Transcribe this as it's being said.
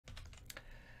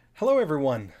Hello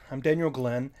everyone, I'm Daniel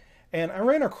Glenn, and I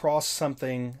ran across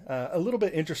something a little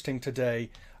bit interesting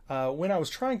today when I was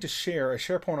trying to share a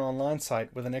SharePoint Online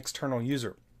site with an external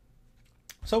user.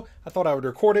 So I thought I would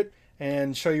record it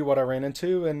and show you what I ran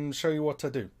into and show you what to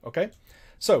do, okay?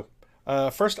 So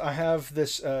first I have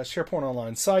this SharePoint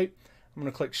Online site. I'm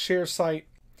going to click Share Site,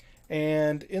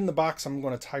 and in the box I'm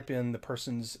going to type in the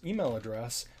person's email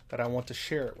address that I want to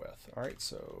share it with. All right,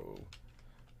 so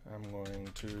I'm going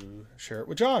to share it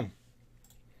with John.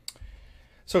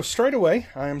 So straight away,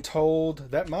 I am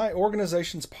told that my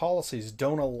organization's policies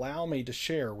don't allow me to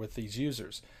share with these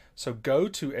users. So go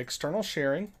to External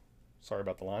Sharing, sorry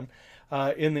about the line,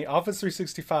 in the Office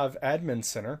 365 Admin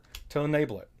Center to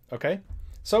enable it. Okay,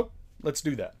 so let's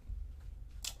do that.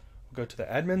 We'll go to the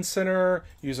Admin Center,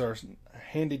 use our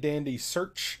handy dandy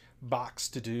search box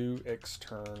to do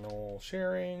external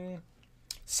sharing,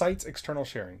 sites external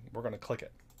sharing. We're going to click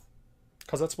it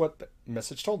because that's what the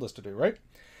message told us to do, right?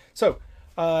 So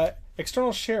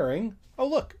external sharing, oh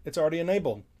look, it's already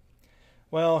enabled.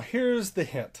 Well, here's the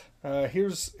hint.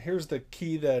 Here's the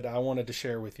key that I wanted to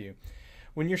share with you.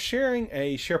 When you're sharing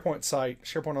a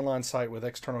SharePoint Online site with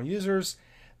external users,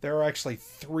 there are actually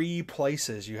 3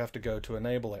 places you have to go to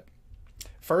enable it.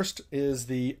 First is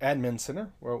the Admin Center,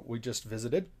 where we just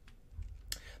visited.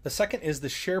 The second is the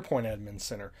SharePoint Admin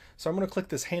Center. So I'm going to click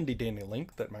this handy dandy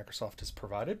link that Microsoft has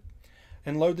provided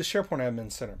and load the SharePoint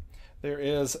Admin Center. There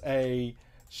is a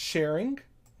sharing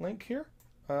link here.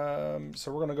 So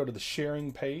we're going to go to the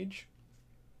sharing page.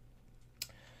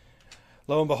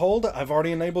 Lo and behold, I've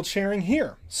already enabled sharing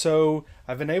here. So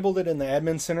I've enabled it in the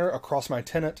Admin Center across my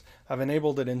tenant. I've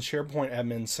enabled it in SharePoint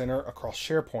Admin Center across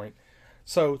SharePoint.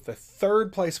 So the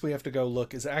third place we have to go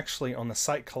look is actually on the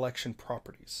site collection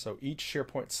properties. So each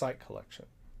SharePoint site collection.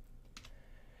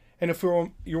 And if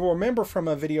you'll remember from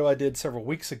a video I did several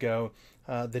weeks ago,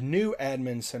 the new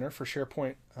Admin Center for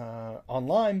SharePoint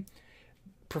Online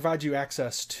provides you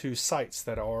access to sites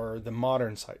that are the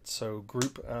modern sites. So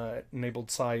group enabled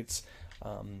sites,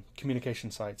 communication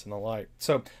sites, and the like.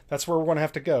 So that's where we're going to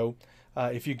have to go.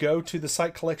 If you go to the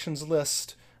site collections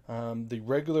list, the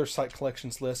regular site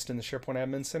collections list in the SharePoint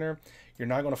Admin Center, you're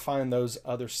not going to find those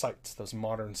other sites, those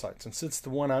modern sites. And since the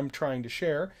one I'm trying to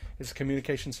share is a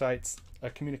communication site,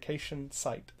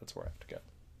 that's where I have to go.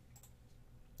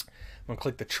 I'm going to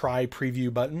click the Try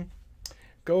Preview button.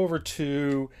 Go over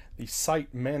to the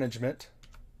Site Management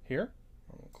here.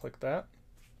 I'm going to click that.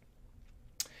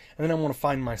 And then I want to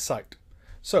find my site.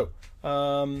 So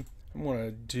I'm going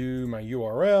to do my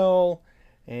URL,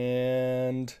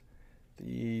 and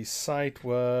the site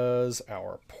was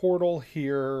our portal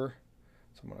here.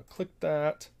 So I'm going to click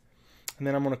that, and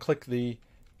then I'm going to click the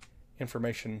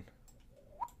information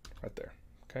right there.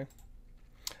 Okay.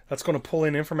 That's going to pull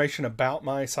in information about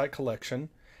my site collection,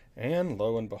 and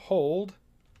lo and behold,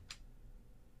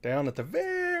 down at the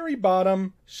very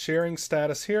bottom, sharing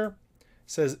status here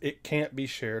says it can't be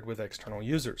shared with external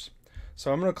users.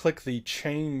 So I'm going to click the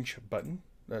change button,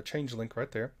 change link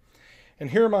right there.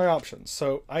 And here are my options.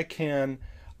 So I can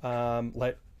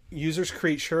let users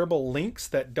create shareable links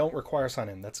that don't require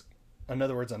sign-in. That's, in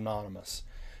other words, anonymous.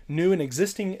 New and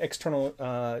existing external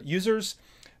users,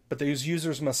 but those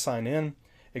users must sign in.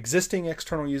 Existing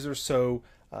external users, so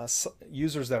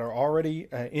users that are already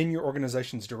in your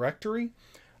organization's directory,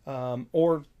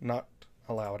 or not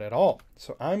allow it at all.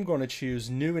 So I'm going to choose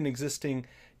new and existing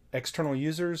external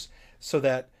users so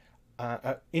that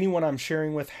anyone I'm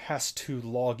sharing with has to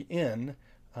log in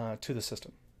to the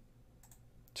system,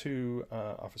 to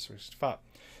Office 365.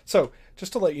 So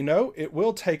just to let you know, it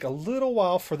will take a little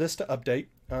while for this to update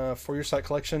for your site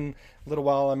collection. A little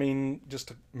while, I mean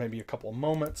just maybe a couple of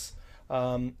moments.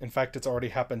 In fact, it's already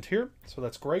happened here, so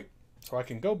that's great. So I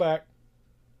can go back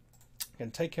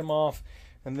and take him off,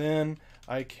 and then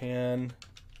I can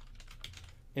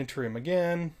enter him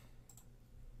again.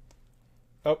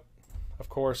 Oh, of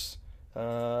course,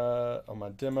 on my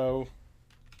demo,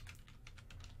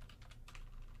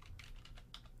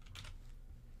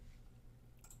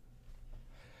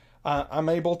 I'm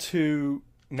able to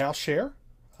now share.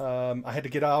 I had to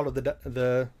get out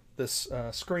of this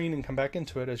screen and come back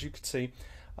into it, as you can see.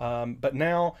 But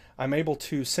now I'm able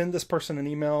to send this person an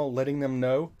email letting them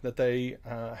know that they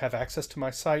have access to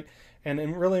my site.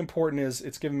 And really important is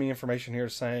it's giving me information here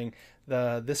saying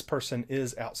this person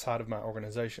is outside of my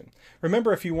organization.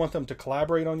 Remember, if you want them to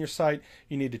collaborate on your site,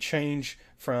 you need to change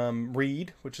from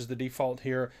read, which is the default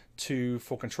here, to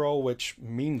full control, which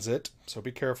means it. So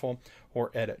be careful, or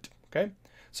edit. Okay.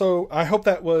 So I hope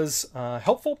that was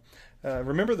helpful.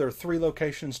 Remember, there are 3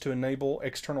 locations to enable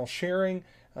external sharing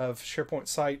of SharePoint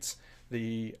sites: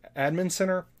 the Admin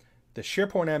Center, the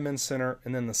SharePoint Admin Center,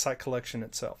 and then the site collection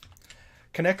itself.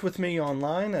 Connect with me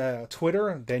online,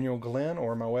 Twitter, Daniel Glenn,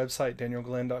 or my website,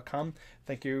 danielglenn.com.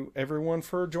 Thank you, everyone,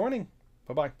 for joining.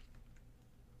 Bye-bye.